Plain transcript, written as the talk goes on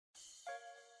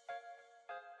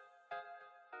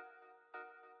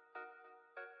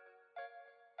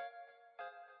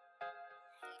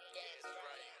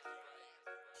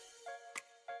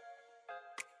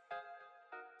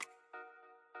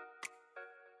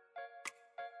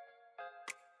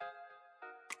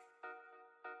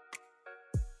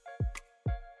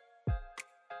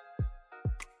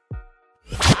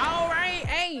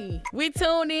Hey, we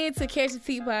tuned in to Catch the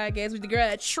Tea podcast with the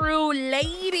girl, True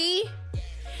Lady.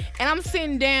 And I'm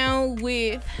sitting down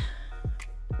with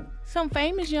some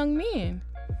famous young men.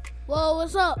 Whoa,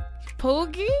 what's up?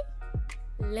 Pookie.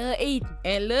 Lil Ethan.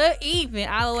 And Lil Ethan,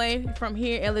 all the way from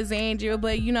here, Alexandria.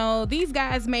 But, you know, these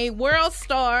guys made World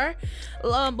Star,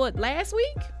 but last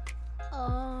week?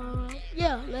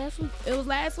 Yeah, last week. It was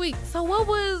last week. So what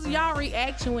was y'all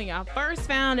reaction when y'all first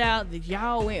found out that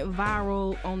y'all went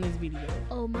viral on this video?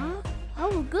 Oh, my. I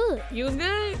was good. You was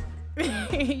good?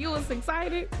 You was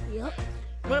excited? Yep.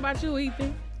 What about you,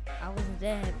 Ethan? I wasn't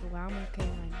that happy, but I'm okay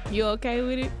right now. You okay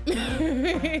with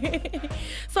it?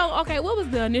 So, okay, what was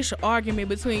the initial argument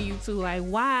between you two? Like,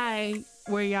 why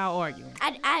were y'all arguing?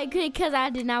 I couldn't because I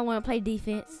did not want to play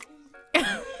defense.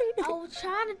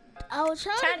 I was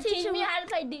trying to teach me how to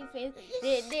play defense.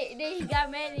 Then he got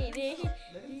mad at me.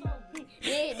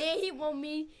 Then he want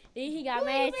me. Then he got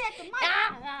mad.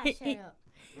 Shut up.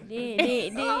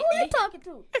 Then who you talking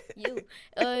to? You.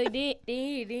 Then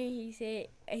he said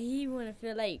he wanna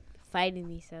feel like fighting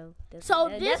me. So this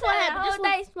what happened. This whole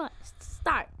day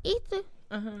start. Ethan.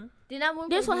 Then I want.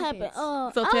 This what happened.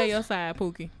 So tell your side,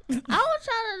 Pookie. I was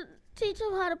trying to teach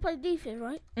him how to play defense,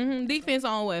 right? Defense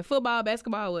on what? Football,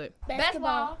 basketball, what?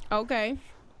 Basketball. Okay.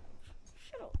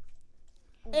 Shut up.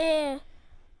 And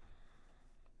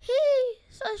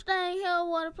such thing, he don't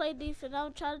want to play defense.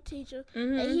 I'm trying to teach him.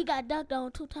 And he got dunked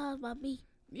on 2 times by me.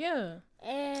 Yeah.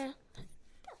 And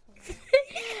Too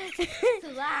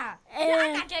loud.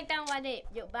 I got kicked down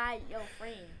by your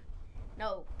friend.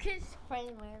 No, his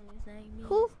friend, whatever his name is.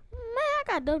 who? Man, I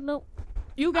got dunked on.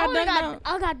 You got dunked on?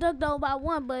 I got dunked on by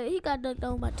 1, but he got dunked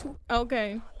on by 2.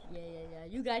 Okay. Yeah.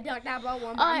 You got dunked out by 1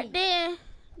 by All right, me. then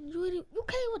you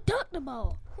can't even dunk the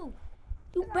ball. Who?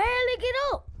 You barely get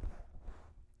up.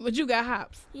 But you got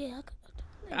hops. Yeah,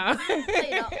 I got.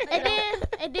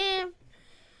 And then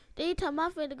he told me I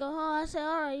finna go home. I said,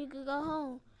 all right, you can go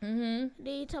home. Then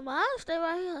he told me I'll stay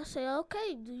right here. I said,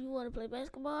 okay, do you want to play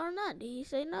basketball or not? Then he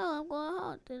said, no, I'm going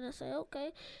home. Then I said,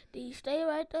 okay. Then he stayed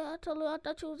right there. I told him I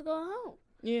thought you was going home.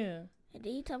 Yeah. And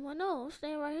then he told me, no, I'm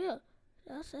staying right here.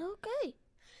 I said, okay.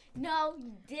 No,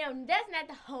 damn, that's not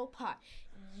the whole part.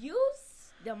 Your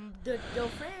friend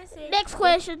said. Next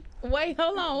question. Wait,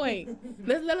 hold on, wait.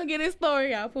 Let's let him get his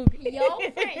story out, Pookie. Your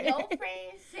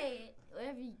friend said,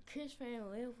 whatever Chris friend,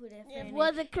 whatever that friend It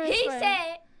wasn't Chris. he friend.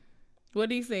 said. What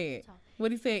he said?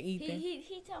 What he said, Ethan?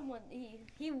 He told me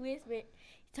he whispered.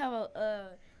 He told me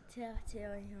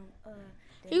tell him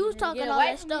He was talking all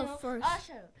that stuff first. Oh,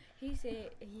 shut up. He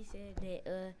said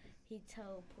that he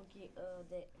told Pookie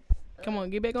that. Come on,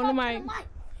 get back on the mic.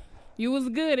 You was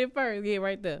good at first. Yeah,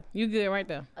 right there. You good right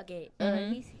there. Okay.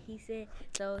 He said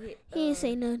so. He didn't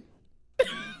say nothing.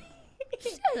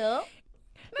 Shut up.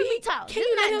 Let me talk. Can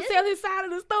you let him tell his side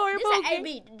of the story,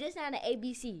 Pookie? This not an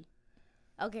ABC.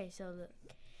 Okay, so look.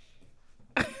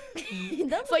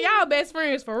 So y'all best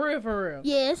friends for real?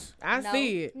 Yes. I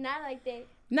see it. Not like that.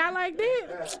 Not like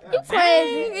that. You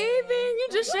crazy. Ethan, you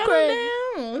just shut crazy.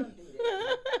 him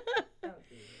down.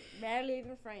 Barely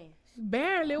even friends.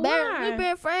 Barely. Why? We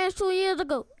been friends 2 years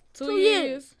ago. 2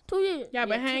 years. 2 years. Y'all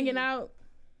been hanging out.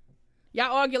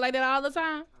 Y'all argue like that all the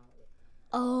time?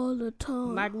 All the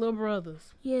time. Like little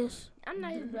brothers. Yes. I'm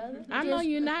not his brother. I know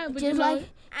you're not, but Just you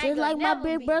know. like my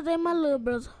big brother and my little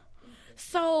brother.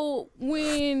 So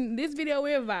when this video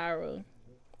went viral,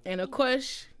 and of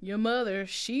course your mother,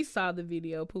 she saw the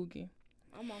video, Pookie.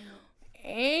 My mama.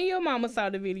 And your mama saw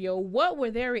the video. What were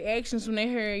their reactions when they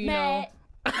heard, you know,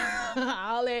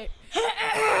 all that?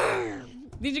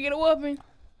 Did you get a whooping?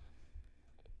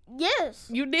 Yes.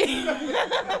 You did.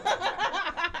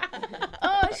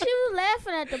 She was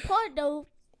laughing at the part though.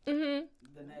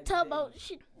 Talk about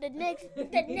the next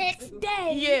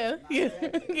day. Yeah.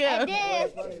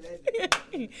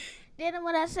 And then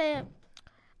when I said,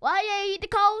 "Why you ain't eat the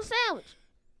cold sandwich?"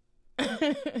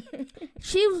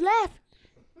 She was laughing.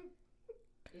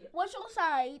 What's your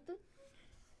side, Ethan?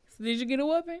 So did you get a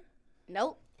whooping?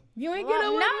 Nope. You ain't get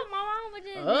a whooping? No, my mama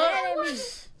just mad at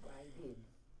me.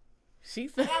 She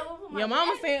said, your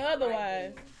mama said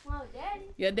otherwise. Well,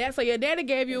 daddy. So your daddy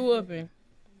gave you a whooping.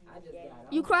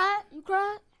 You cried? You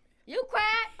cried?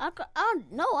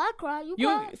 No, I cried. You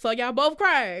cried? So y'all both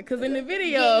cried, cause in the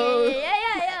video.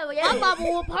 Yeah. My mama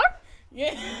whooped her.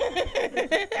 Yeah.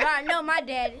 I know my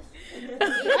daddy's.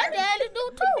 My daddy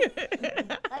do too.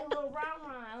 Like Lil Ron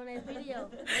on that video.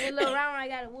 And Lil Ron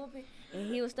got a whooping, and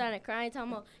he was starting to cry and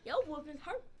talking about, yo, whooping's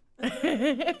hurt.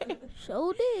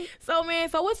 So did. So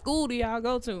what school do y'all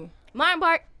go to? Martin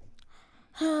Park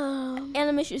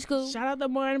Elementary School. Shout out to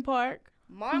Martin Park.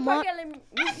 Martin Park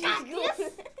Elementary School.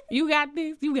 You got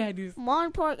this.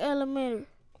 Martin Park Elementary.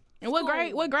 And what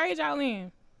grade y'all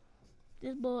in?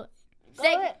 This boy.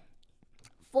 Second.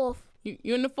 4th.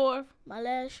 You in the 4th? My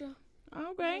last year.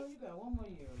 Okay. You got one more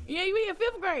year. Yeah, you in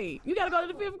 5th grade. You gotta go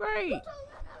to the 5th grade. I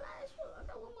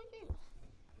got one more year.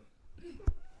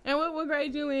 And what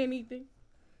grade you in, Ethan?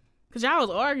 Cause y'all was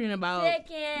arguing about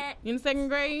Second. in the 2nd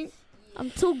grade. I'm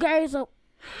 2 grades up.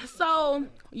 So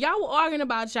y'all were arguing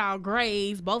about y'all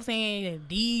grades, both saying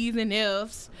D's and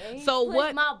F's. So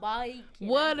what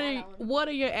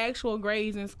are your actual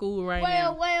grades in school right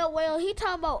now? Well, he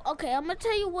talking about, okay, I'm going to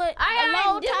tell you what a Alright,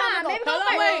 long this time mine. ago.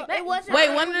 Hold on, It wasn't, Wait,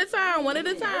 one at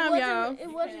a time, y'all.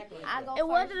 It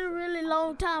wasn't a really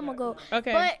long time ago.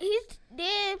 Okay. But he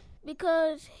did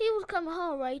because he was coming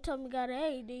home, right? He told me he got an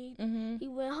A. Mm-hmm. He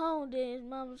went home, then his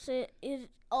mama said,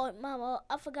 Mama,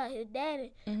 I forgot his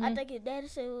daddy. Mm-hmm. I think his daddy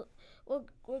said, what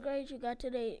grade you got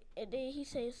today? And then he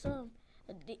said something,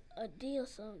 a D or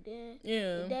something. Then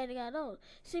Yeah. his daddy got on.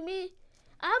 See me,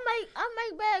 I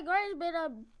make bad grades, but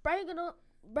I'm breaking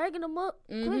them up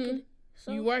quickly.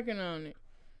 So, You working on it.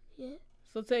 yeah.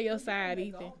 So tell your side,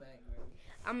 Ethan.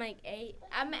 I make 8.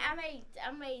 I made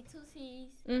 2 C's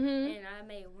Mm-hmm. and I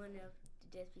made 1 F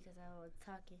just because I was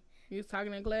talking. You was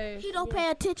talking in class. He don't pay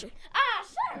attention. Ah,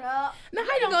 shut up. Now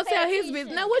how you gonna tell his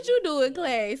business? Now what you do in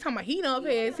class? Talking about he don't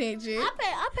pay attention.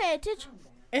 I pay attention.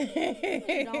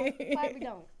 Don't. Probably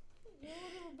don't. You don't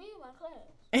even be in my class.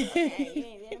 Hey, you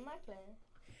ain't been in my class.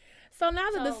 So now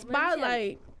that the So, let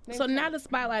me tell you. now the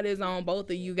spotlight is on both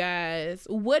of you guys.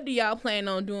 What do y'all plan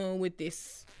on doing with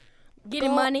this?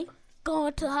 Getting money.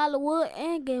 Going to Hollywood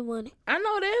and getting money. I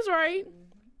know that's right.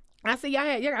 I see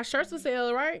y'all got shirts for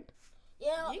sale, right?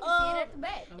 Yeah, You can see it at the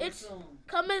back. it's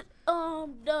coming.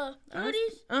 The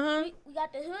hoodies. Uh-huh. We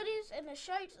got the hoodies and the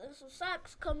shirts and some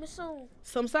socks coming soon.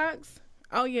 Some socks.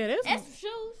 Oh yeah, that's And some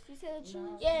shoes. You said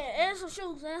shoes? Yeah, and some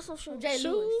shoes. J. shoes.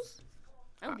 Lewis.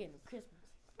 I'm getting them Christmas.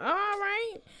 All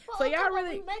right. Well, So I'm y'all talking about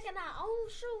really, we making our own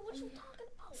shoe. What you talking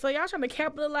about? so y'all trying to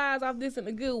capitalize off this in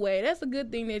a good way. That's a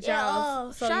good thing that y'all.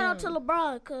 Yeah. so Shout out to young.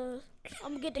 LeBron, cause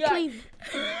I'm gonna get to Cleveland.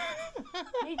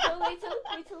 Me too.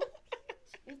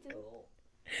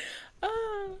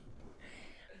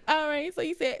 All right. So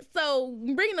you said, so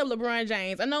bringing up LeBron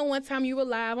James. I know one time you were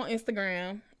live on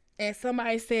Instagram and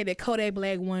somebody said that Kodak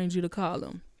Black wanted you to call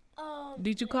him.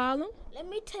 Did you call him? Let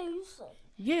me tell you something.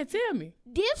 Yeah, tell me.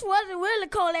 This wasn't really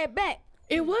Kodak back.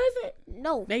 It wasn't.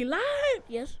 No. They lied.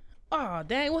 Yes. Oh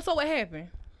dang. So what happened?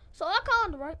 So I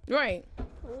called him, right? Right.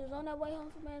 We was on that way home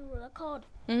from Manhattan. I called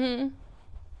him. Mm-hmm.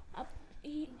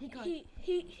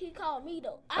 He called me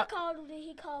though. I called him, then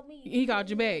he called me. He called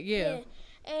you back. Yeah.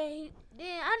 And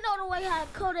then I know the way how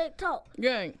Kodak talk.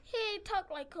 Right. He ain't talk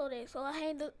like Kodak, so I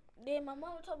hang the. Then my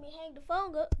mama told me hang the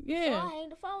phone up. Yeah. So I hang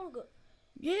the phone up.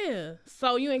 Yeah.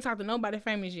 So you ain't talked to nobody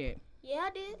famous yet. Yeah, I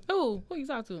did. Who you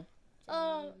talked to?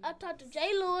 I talked to J.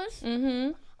 Lewis,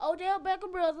 Mm-hmm. Odell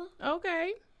Beckham brother.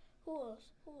 Okay. Who else?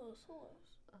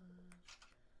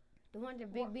 The one with the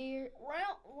big beard.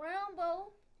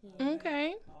 Rambo.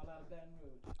 Okay. All out of Baton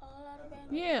Rouge. All out of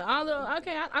Baton. Yeah. All the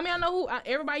okay. I mean, I know who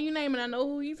everybody you naming. I know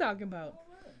who you talking about.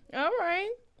 All right.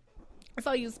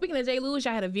 So you speaking of J. Lewis,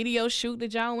 y'all had a video shoot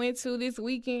that y'all went to this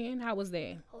weekend. How was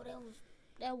that? Oh,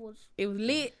 that was. It was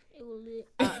lit. It was lit.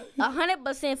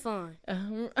 100% fun.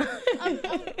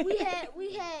 We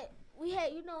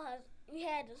had you know how we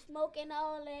had the smoke and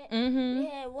all that. Mm-hmm. We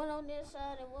had one on this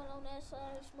side and one on that side.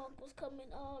 The smoke was coming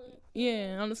all.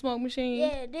 Yeah, on the smoke machine.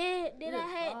 Yeah, then me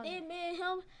and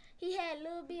him. He had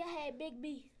Lil B, I had Big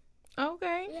B.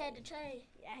 Okay. We had the chain.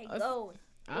 I ain't going.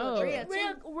 Oh.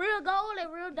 Real gold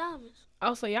and real diamonds.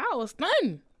 Oh, so y'all was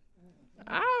stunning.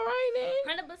 All right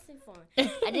then. 100% fun.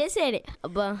 I just said it,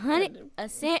 but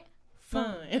 100%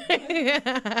 Fun.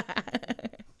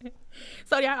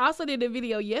 So y'all also did a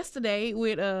video yesterday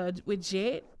with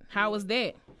Jet. How was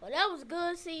that? Well, that was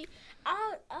good. See,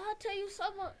 I'll tell you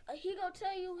something. He gonna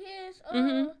tell you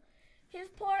his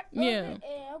part of Yeah. it,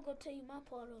 and I'm gonna tell you my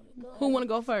part of it. Go Who ahead. want to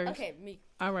go first? Okay, me.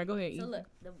 All right, go ahead. So Ethan. look,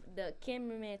 the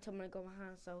cameraman told me to go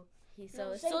behind, so he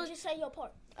No, just say your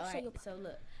part. all Say right. your part. So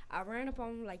look, I ran up on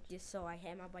him like this, so I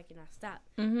had my bike and I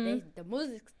stopped. Mhm. The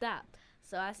music stopped,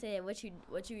 so I said, "What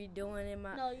you doing in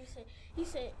my?" No, he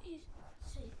said.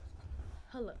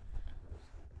 Hold up.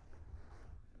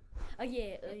 Oh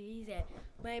yeah, he said,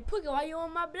 "Man, Pookie, why you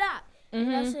on my block?"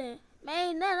 And I Mhm. said,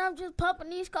 man, nothing. I'm just pumping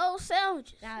these cold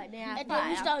sandwiches. Nah, then And then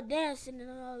we started dancing and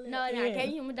all that. No, Yeah. can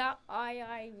you hear me, dog? All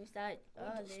right, we start.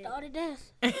 We started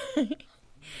dancing.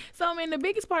 So I mean, the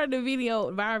biggest part of the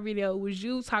viral video, was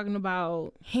you talking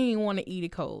about he didn't want to eat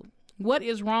it cold. What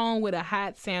is wrong with a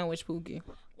hot sandwich, Pookie?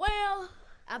 Well,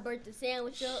 I burnt the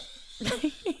sandwich up.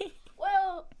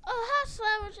 Well, a hot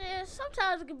sandwich is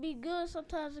sometimes it can be good,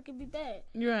 sometimes it can be bad.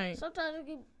 Right. Sometimes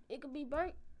it can be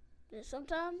burnt, and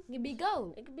sometimes It can be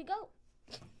gold. it can be goat.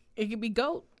 It could be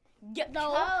goat.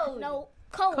 No,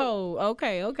 cold. Cold.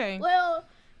 Okay. Well,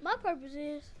 my purpose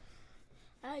is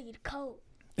I eat cold.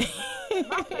 He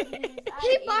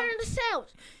burning the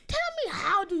sandwich. Tell me,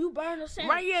 how do you burn the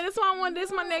sandwich? Right, yeah, that's why I want. This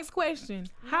is my next question.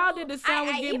 How did the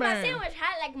sandwich I get eat burned? my sandwich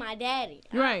hot like my daddy.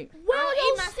 Right. I don't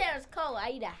eat my sandwich cold. I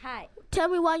eat it hot. Tell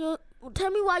me why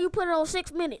you put it on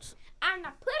 6 minutes. I'm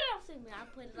not put it on 6 minutes. I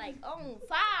put it like on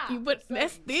 5. But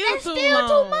that's still That's too still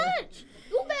long. too much.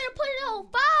 You better put it on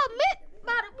 5 minutes.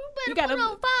 You better put it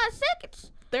on 5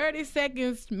 seconds. 30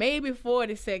 seconds, maybe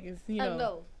 40 seconds. You know.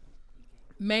 No.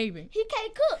 Maybe. He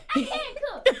can't cook. I can't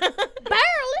cook.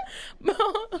 Barely.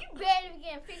 You barely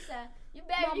can fix that. You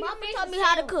My barely mama fix taught a me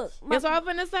how to sandwich. cook. That's what I'm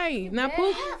finna say. Now,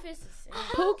 Barely fix a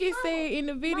sandwich. Pookie said in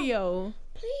the video.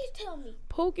 Please tell me.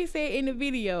 Pookie said in the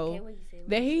video Okay, what you say?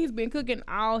 that he's been cooking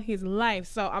all his life.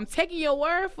 So I'm taking your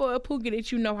word for it, Pookie,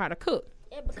 that you know how to cook.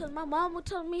 Yeah, because my mama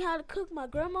told me how to cook. My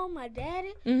grandma, my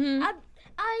daddy. Mm-hmm.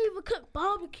 I even cook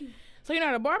barbecue. So you know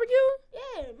how to barbecue?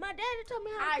 Yeah, my daddy told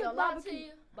me how I to ain't cook gonna lie to barbecue.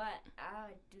 you, but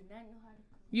I do not know how to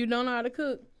cook. You don't know how to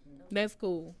cook? That's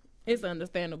cool. It's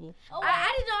understandable. Oh,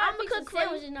 I just know how to I'ma fix cook a for you.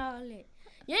 sandwich and all that.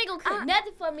 You ain't gonna cook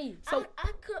nothing for me. So I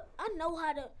cook. I know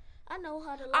how to.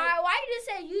 Like. Alright, why you just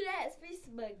say you that speak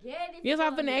spaghetti? yes,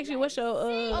 I'm finna ask you what's your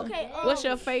Okay, what's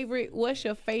your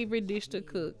favorite dish to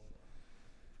cook?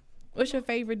 What's your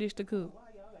favorite dish to cook?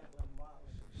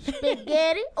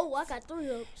 Spaghetti. Oh, I got 3 of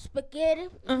them. Spaghetti,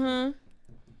 Uh-huh.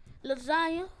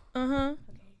 lasagna, Uh-huh.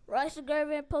 rice and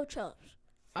gravy, and pork chops.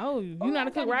 Oh, you know how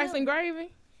to cook rice and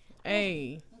gravy?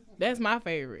 Hey, that's my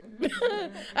favorite.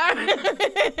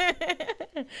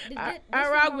 I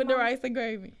rock with the rice and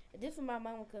gravy. This is my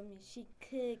mama cook me. She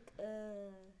cook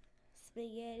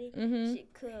spaghetti. Mhm. She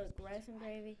cook rice and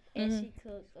gravy, and she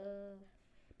cook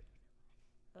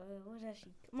what does she?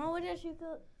 Mom, what does she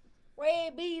cook?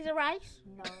 Red beans and rice.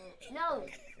 No.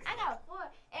 I got 4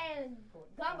 and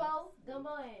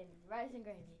gumbo and rice and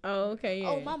gravy. Oh, okay, yeah.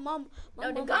 Oh, my mom.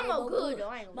 No, the gumbo good though.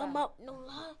 I ain't My gonna mom, no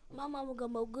lie. My mama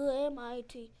gumbo good and my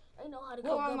auntie. They know how to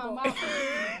cook lie. gumbo. My mama.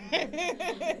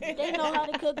 They know how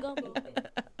to cook gumbo.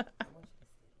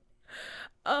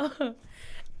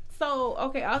 So,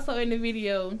 okay, also in the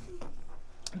video,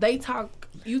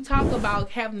 you talk about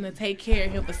having to take care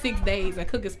of him for 6 days and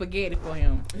cooking spaghetti for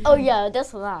him. Oh yeah,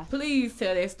 that's a lie. Please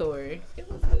tell that story.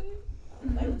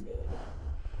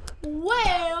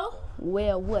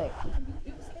 Well, what?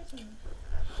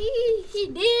 he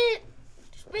did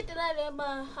spend the night at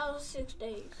my house 6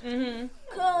 days. Mm-hmm.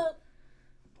 Cause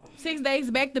 6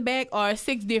 days back to back or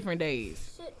 6 different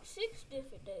days? 6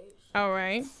 different days. All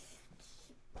right.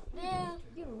 Then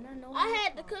You do not know. I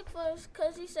had to cook first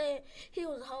because he said he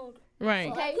was hungry. Right.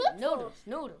 Okay, cook noodles.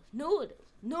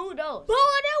 Boy,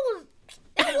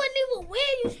 that wasn't even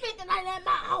where you spent the night at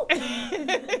my house.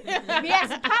 We had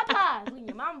some Popeyes when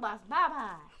your mama bought some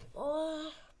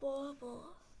Popeyes. Boy.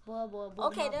 Boy.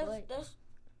 Okay, my boy. that's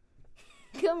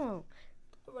Come on.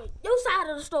 right. Your side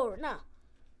of the story. Now,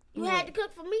 you What? had to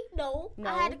cook for me? No, No.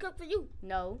 I had to cook for you.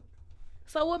 No.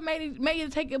 So what made you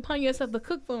take it upon yourself to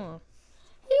cook for him?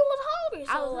 He was hungry,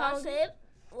 so I was hungry. said,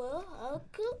 well, I'll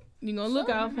cook. You gonna look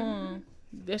out for him.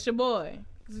 That's your boy.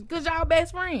 Cause y'all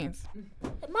best friends.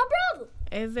 My brother.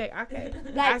 Exactly. Okay.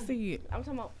 I Like- see it. I'm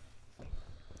talking about.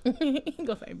 He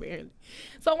gonna say barely.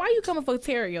 So why you coming for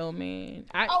Terrio, man?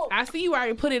 Oh. I see you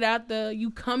already put it out there. You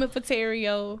coming for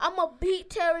Terrio. I'm going to beat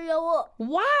Terrio up.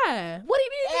 Why? What he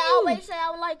did And to I you? always say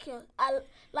I like him.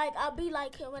 I be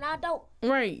like him, and I don't.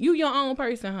 Right. You your own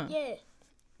person, huh? Yeah.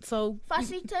 So If I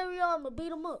see Terrio, I'm going to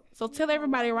beat him up. so tell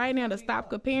everybody right now to stop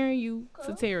comparing you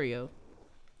to Terrio.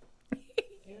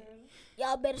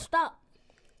 Y'all better stop.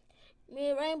 Me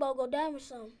and Rainbow go down with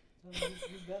something. You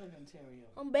better than Terrio.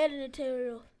 I'm better than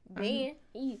Terrio. Ben.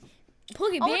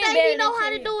 Pookie Ben Only thing better he know than how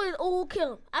to Terrio. do is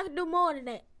kill him. I can do more than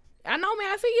that. I know, man.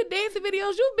 I see your dancing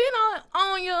videos. You've been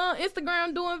on your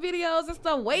Instagram doing videos and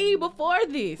stuff way before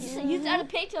this. So you got a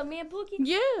picture of me and Pookie?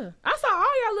 Yeah, I saw all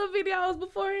y'all little videos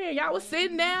beforehand. Y'all was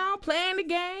sitting down playing the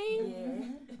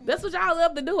game. That's what y'all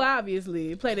love to do,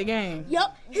 obviously, play the game.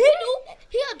 Yup. He do.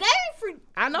 He a game freak.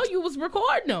 I know you was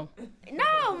recording them.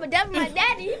 No, but that's my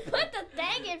daddy. He put the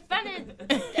thing in front of. Okay.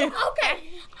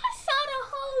 I saw the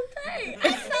whole thing.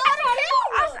 I saw the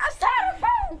camera. I saw the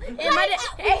phone. And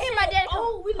my dad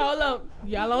come. Hold up,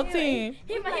 y'all on 10.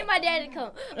 My daddy come.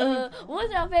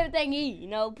 What's your favorite thing to eat? You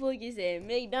know, Pookie said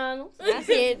McDonald's. I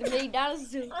said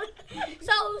McDonald's too.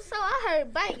 So I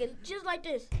heard banging just like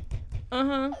this. Uh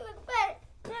huh. I look back.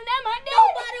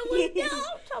 Nobody would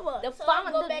know. The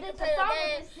farmer go back and tell you,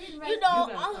 you know,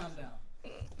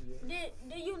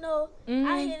 do you know,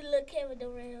 I hit a little Kevin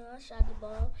Durant, I shot the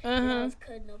ball, and I was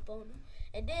cutting up on him.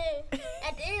 And then,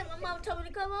 at the end, my mom told me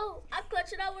to come home. I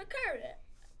clutched it out with Curry.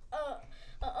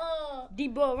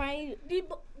 Deep ball range. Deep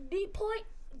point.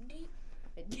 Deep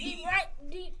range.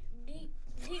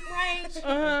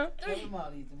 Help him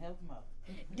out, Ethan. Help him out.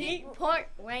 Deep point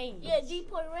range. Yeah, deep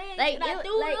point range. Like, and I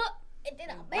threw it up, and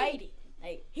then I made it.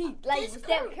 Like he like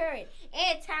Steph Curry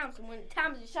and Thompson. When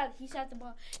Thompson shot, he shot the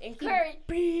ball. And Curry,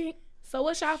 big. So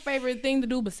what's your favorite thing to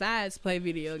do besides play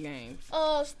video games?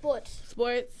 Sports.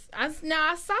 Sports. I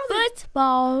saw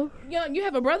football. You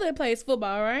have a brother that plays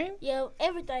football, right? Yeah,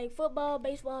 everything. Football,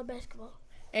 baseball, basketball.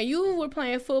 And you were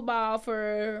playing football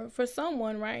for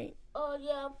someone, right?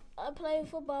 Yeah, I played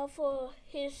football for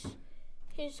his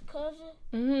cousin.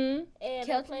 Mm-hmm. And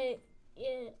I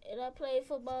played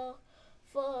football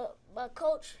for my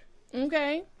coach.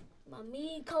 Okay. My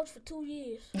mean coach for 2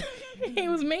 years. He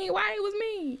was mean? Why he was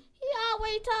mean? He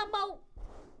always talking about,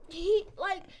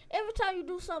 every time you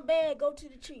do something bad, go to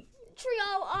the tree. Tree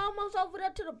almost over there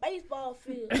to the baseball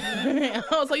field.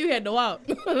 Oh, so you had to walk.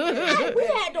 We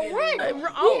had to run. We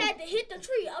had to hit the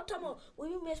tree. I'm talking about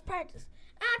when you miss practice.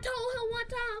 I told him one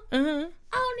time,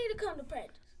 I don't need to come to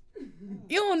practice.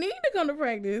 You don't need to come to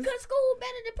practice. Because school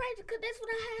better than practice, because that's when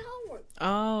I had homework.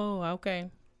 Oh,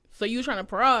 okay. So you trying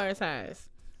to prioritize.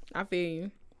 I feel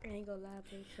you. I ain't gonna lie, I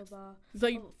play football. So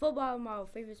football is my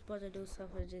favorite sport to do stuff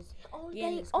for just Only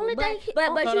getting thing, school. only But thing, you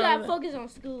gotta focus on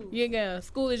school. Yeah,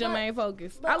 school is your main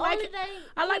focus. But I like only it. thing,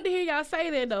 I like to hear y'all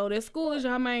say that though. That school is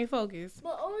your main focus.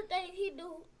 But only thing he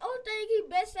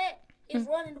best at is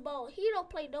running the ball. He don't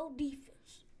play no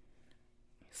defense.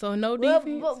 So no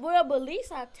defense. But at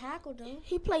least I tackled him.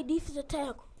 He play defensive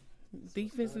tackle.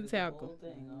 Defensive tackle.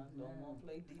 Don't want to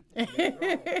play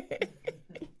defense.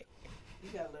 You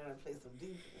gotta learn how to play some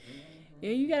defense. Yeah,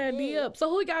 you gotta be up. So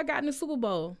who y'all got in the Super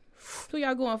Bowl? Who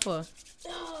y'all going for?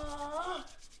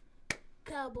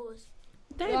 Cowboys.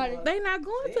 They not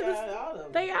going to the.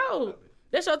 They out.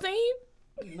 That's your team?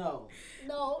 No.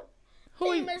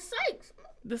 Who? Team is Saints.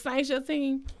 The Saints your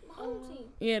team? My whole team.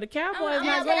 Yeah, the Cowboys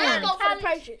not I going. go for the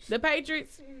Patriots. The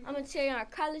Patriots? I'm gonna tell you our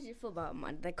college football.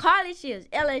 The college is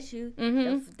LSU.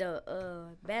 The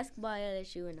basketball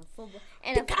LSU and the football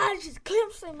and the college is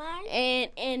Clemson, man.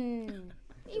 And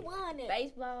he won it.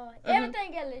 Baseball,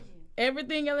 everything LSU.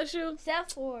 Everything LSU?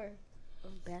 Except for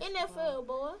NFL,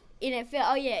 boy. NFL.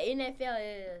 Oh yeah, NFL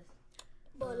is.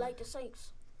 But like the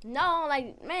Saints. No,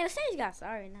 like man, the Saints got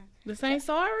sorry now. The Saints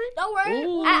sorry? Don't worry.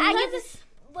 Ooh. I get this.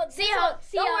 But don't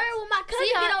worry when my cousin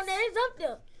get on there. It's up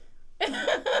there.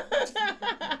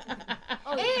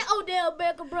 And Odell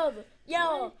Beckham brother. Get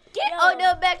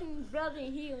Odell Beckham brother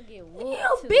and he gonna get whooped. He a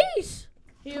beast.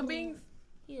 He a beast?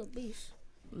 He a beast.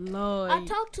 Lord. I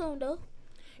talked to him though.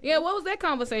 Yeah, what was that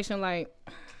conversation like?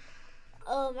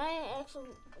 I ain't asked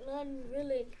him nothing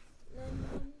really.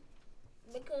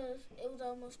 Because it was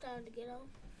almost time to get off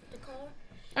the car.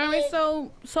 All right,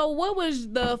 so what was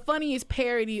the funniest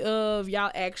parody of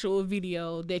y'all actual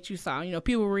video that you saw? You know,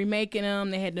 people were remaking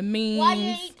them. They had the memes. Why you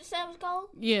ain't eat the sandwich cold?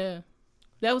 Yeah,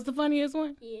 that was the funniest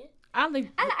one. Yeah. I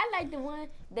like the one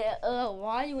that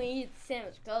why you ain't eat the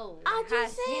sandwich cold. I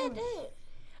just said that.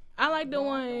 I like the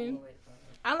one.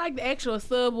 I like the actual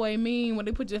Subway meme when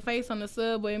they put your face on the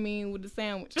Subway meme with the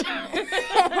sandwich.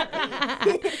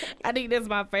 I think that's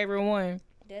my favorite one.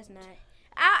 That's not.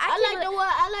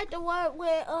 I like the one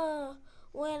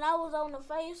when I was on the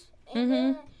face and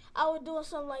then I was doing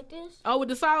something like this. Oh, with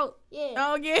the salt? Yeah.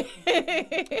 Oh yeah.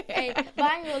 Hey, but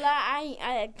I ain't gonna lie,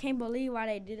 I can't believe why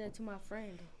they did that to my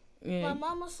friend. Yeah. My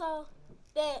mama saw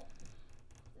that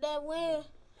when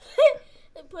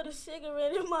they put a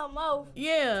cigarette in my mouth.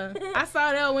 Yeah, I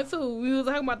saw that one too. We was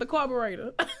talking about the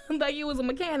carburetor, like you was a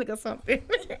mechanic or something.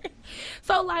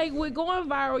 So, like, with going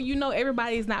viral, you know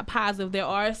everybody's not positive. There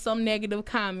are some negative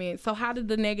comments. So, how did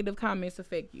the negative comments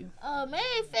affect you? Man,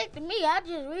 it affected me. I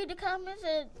just read the comments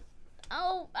and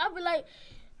I'll be like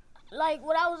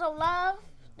when I was on live,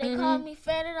 they called me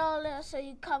fat and all that. So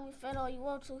you call me fat all you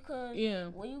want to, cause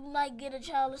well, you might get a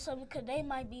child or something, cause they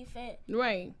might be fat.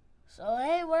 Right. So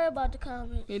I ain't worried about the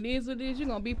comments. It is what it is. You're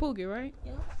gonna be Pookie, right?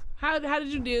 Yeah. How did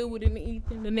you deal with it,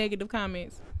 Ethan, the negative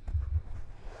comments?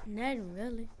 Nothing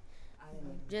really.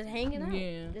 Just hanging out.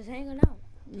 Yeah. Just hanging out.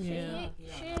 Yeah.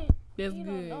 Shit. That's you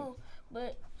good. Don't know,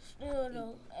 but still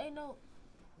though, ain't no.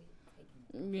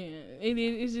 Yeah.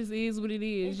 It just is what it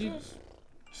is. It's just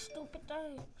stupid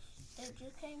things that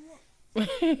just came up.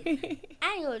 I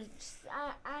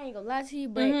ain't gonna lie to you,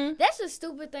 but that's a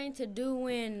stupid thing to do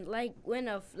when a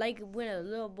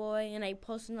little boy and they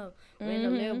posting up when a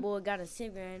little boy got a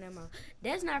cigarette in their mouth.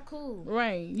 That's not cool.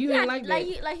 Right. You didn't like that.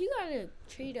 You gotta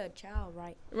treat a child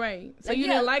right. Right. So you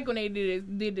didn't like when they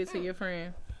did this to your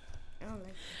friend. I don't like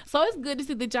it. So it's good to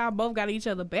see that y'all both got each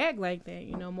other back like that.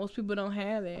 You know, most people don't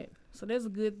have that. So that's a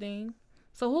good thing.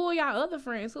 So who are y'all other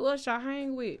friends? Who else y'all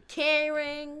hang with?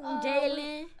 Karen,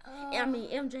 Jalen,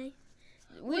 MJ.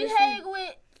 We hang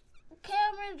with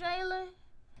Cameron, Jalen.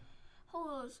 Who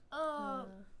else?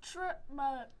 Trip,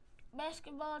 my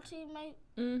basketball teammate.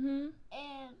 And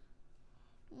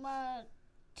my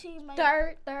teammate.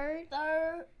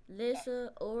 Third.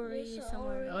 Lisa, Ori,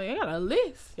 somewhere. Oh, y'all got a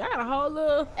list. Y'all got a whole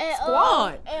little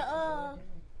squad. And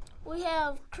we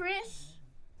have Chris,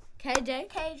 KJ,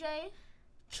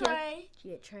 Trey,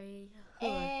 Trey,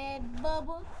 and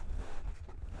Bubba.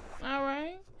 All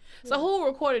right. So who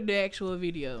recorded the actual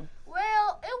video?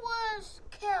 Well, it was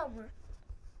Cameron.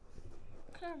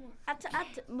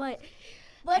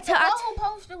 But the one who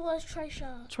posted was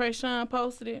Trayshawn. Trayshawn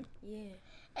posted it? Yeah.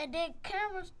 And then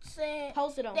Cameron said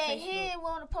posted on that Facebook. he didn't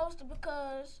want to post it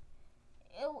because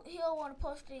he don't want to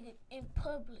post it in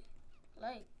public,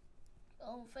 like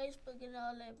on Facebook and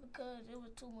all that, because it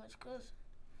was too much cussing.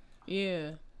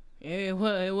 Yeah. It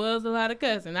was a lot of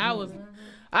cussing. I was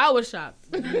shocked.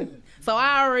 So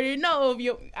I already know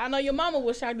I know your mama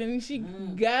was shocked and she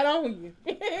got on you.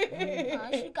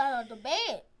 She got out the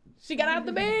bed. She got out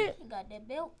the bed? She got that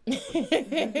belt.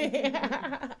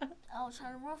 I was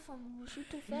trying to run from her, but she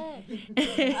too fast.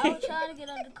 I was trying to get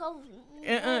under cover.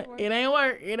 It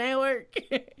ain't work.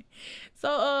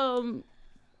 So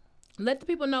let the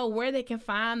people know where they can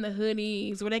find the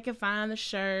hoodies, where they can find the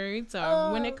shirts,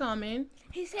 or when they're coming.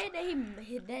 He said that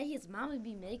his mama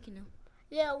be making them.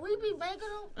 Yeah, we be making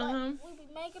them. We be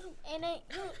making them, and they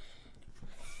look.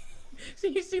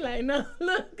 She like, no,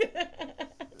 look.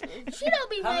 She don't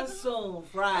be coming making soon,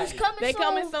 Friday. It's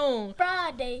coming soon.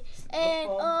 Friday, and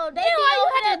they be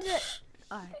over there.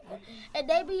 And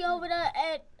they be over there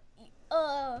at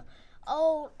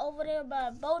over there by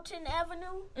Bolton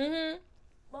Avenue.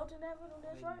 Bolton Avenue,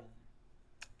 that's right.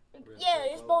 Yeah,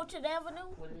 it's Bolton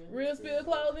Avenue. Real Spill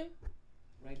Clothing.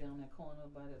 Right down that corner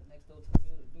by the next door to the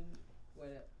beauty,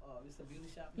 where it's a beauty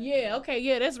shop. Yeah, okay,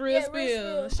 yeah, that's Real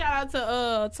Spill. Shout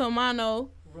out to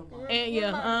Mano. And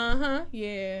yeah.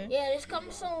 Yeah, it's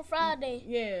coming soon Friday.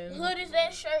 Yeah. Hoodies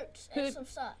and shirts and some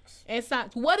socks. And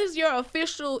socks. What is your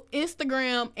official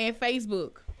Instagram and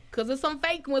Facebook? Cause there's some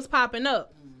fake ones popping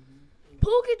up.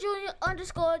 Pookie Junior_.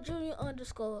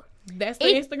 That's the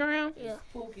Instagram? Yeah.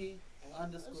 Pookie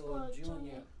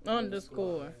 _Junior.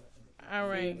 All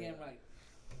right.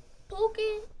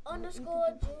 Pookie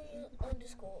 _Junior_.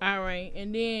 All right.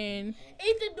 And then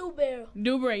Ethan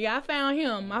Dubera. Yeah, I found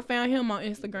him on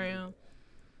Instagram.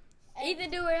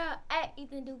 Ethan Dubera at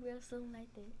Ethan Dubera, something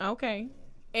like that. Okay.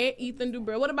 At Ethan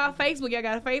Dubera. What about Facebook? Y'all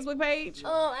got a Facebook page?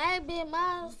 I ain't been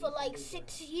mine for like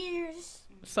 6 years.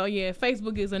 So yeah,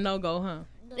 Facebook is a no-go, huh?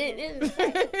 It's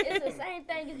the same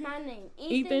thing as my name.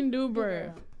 Ethan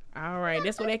Dubera. All right.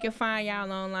 That's where they can find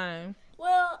y'all online.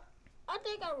 Well, I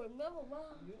think I remember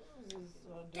mine.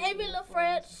 David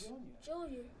LaFrance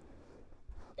Jr.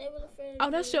 Oh,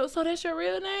 that's your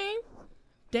real name?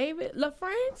 David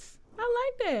LaFrance? I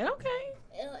like that. Okay.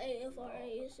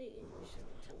 LAFRANCE.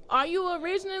 Are you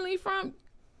originally from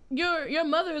your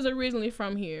mother is originally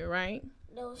from here, right?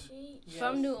 No, she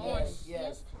from New Orleans.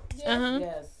 Yes.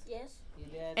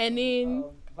 And then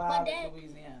Violet,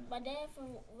 Louisiana. My dad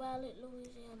from Violet,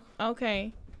 Louisiana.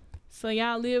 Okay. So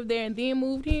y'all lived there and then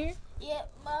moved here? Yeah,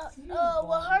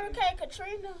 Hurricane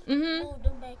Katrina moved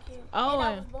them back here. Oh, and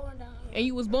I was born down here. And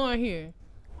you was born here?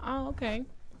 Oh, okay.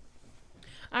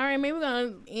 All right, maybe we're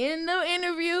going to end the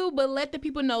interview, but let the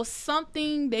people know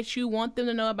something that you want them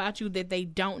to know about you that they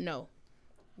don't know.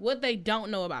 What they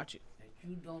don't know about you. That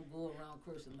you don't go around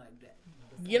cursing like that.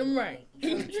 Get them right.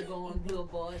 You go on little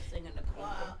boys singing the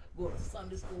choir, go to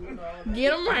Sunday school and all that.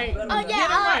 Get them right. Oh, yeah, Get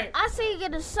them right. I see you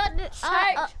get a Sunday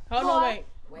Hold on, wait.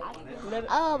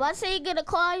 I see you get a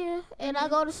choir, and I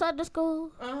go to Sunday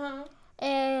school.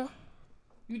 And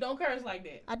you don't curse like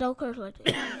that. I don't curse like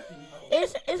that.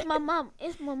 It's my mom.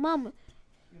 It's my mama.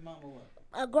 Your mama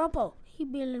what? Grandpa. He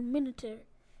be in the military.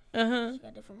 She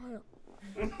got that from her.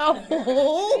 Don't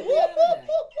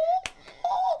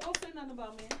say nothing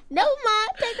about me. Never mind.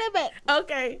 Take that back.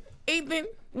 Okay, Ethan.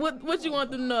 What you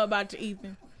want them to know about you,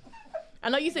 Ethan? I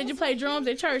know you said you play drums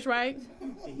at church, right?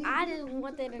 I just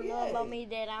want them to know about me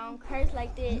that I don't curse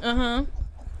like that.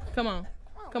 Come on.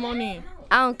 Come on in.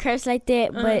 I don't curse like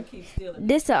that, but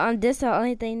this the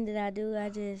only thing that I do. I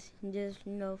just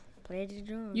play the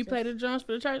drums. You play the drums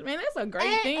for the church, man. That's a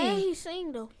great thing. And he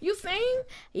sing though. You sing?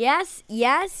 Yes,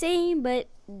 I sing, but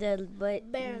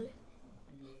barely.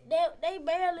 They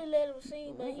barely let him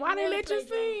sing. But why they let you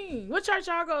sing? What church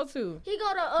y'all go to? He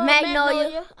go to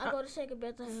Magnolia. I go to Second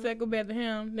Bethlehem. Second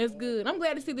Bethlehem. That's good. I'm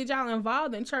glad to see that y'all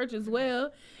involved in church as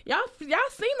well. Y'all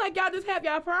seem like y'all just have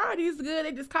y'all priorities good.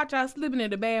 They just caught y'all slipping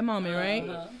at a bad moment, right?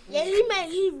 Yeah,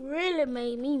 he really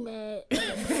made me mad.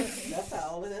 That's how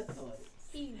all of that started.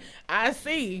 I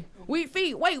see. Wait,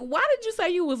 why did you say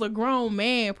you was a grown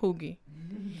man, Pookie?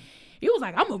 You was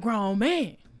like, I'm a grown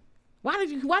man. Why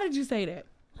did you say that?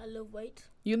 I lift weights.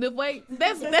 You lift weights?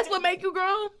 That's what make you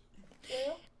grown?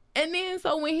 Yeah. And then,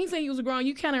 so when he said you was grown,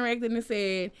 you counteracted and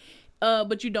said,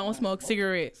 but you don't smoke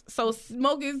cigarettes. So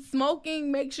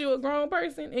smoking makes you a grown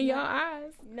person in your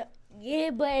eyes? No. Yeah,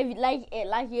 but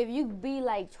if you be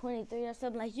like 23 or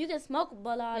something, like you can smoke a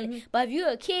ball all that. But if you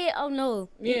a kid, oh no.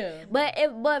 Yeah. But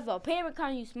if a parent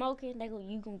call you smoking,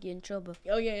 you gonna get in trouble.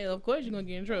 Oh yeah, of course you're gonna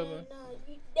get in trouble.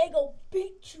 They gonna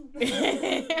beat you.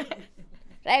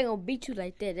 They ain't gonna beat you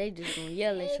like that. They just gonna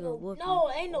yell at you and whoop you.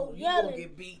 No, ain't no yelling. You gonna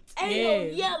get beat. Ain't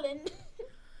no yelling.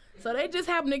 So they just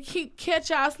happen to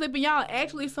catch y'all slipping. Y'all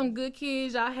actually some good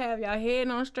kids. Y'all have y'all head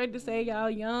on straight to say y'all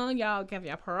young. Y'all have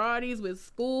y'all priorities with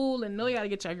school and know y'all to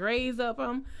get your grades up.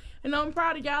 And I'm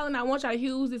proud of y'all and I want y'all to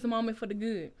use this moment for the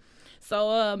good.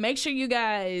 So make sure you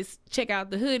guys check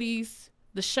out the hoodies,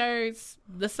 the shirts,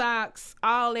 the socks,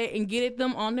 all that, and get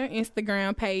them on their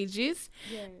Instagram pages.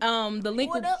 Yeah. The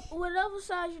link. Whatever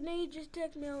size you need, just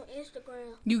text me on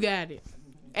Instagram. You got it.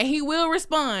 And he will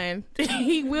respond.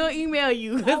 He will email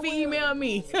you because he emailed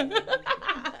me.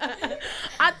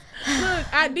 I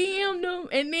DM'd him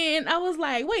and then I was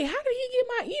like, wait, how did he get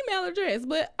my email address?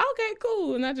 But okay,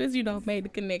 cool. And I just, made the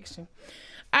connection.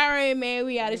 All right, man,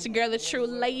 we out. It's your girl, the True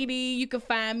Lady. You can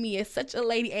find me as Such a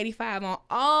Lady 85 on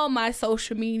all my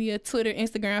social media, Twitter,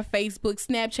 Instagram, Facebook,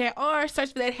 Snapchat, or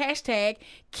search for that hashtag,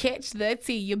 Catch the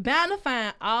Tea. You're bound to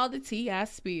find all the tea I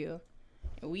spill.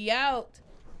 And we out.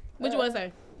 What you want to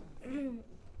say?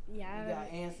 Yeah. You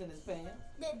got ants in his pants?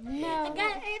 No. I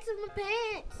got ants in my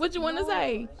pants. What you want to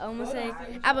say? I'm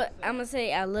gonna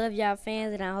say I love y'all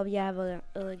fans and I hope y'all have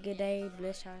a good day.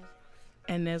 Bless y'all.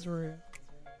 And that's real.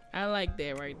 I like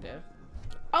that right there.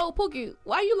 Oh, Pookie,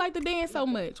 why you like to dance so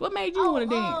much? What made you want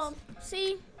to dance?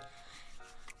 See,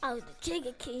 I was the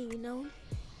Jigga King,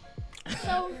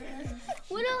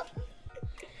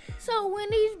 So when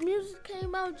these music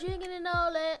came out, jigging and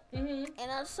all that,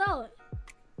 and I saw it,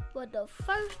 but the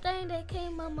first thing that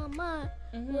came out my mind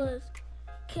was,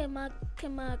 can my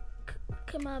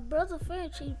brother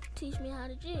friend teach me how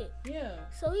to jig? Yeah.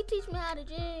 So he teach me how to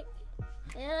jig,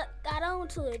 and I got on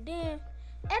to it. Then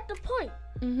at the point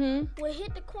when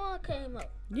Hit the Quan came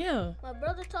up, my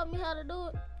brother taught me how to do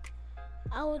it.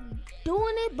 I was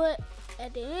doing it, but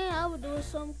at the end I was doing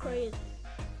something crazy.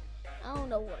 I don't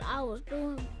know what I was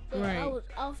doing. But I was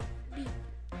off beat.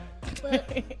 But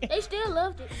they still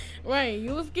loved it. Right.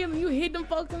 You was giving, you hit them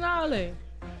folks and all that.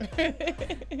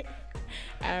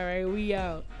 All right, we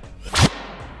out.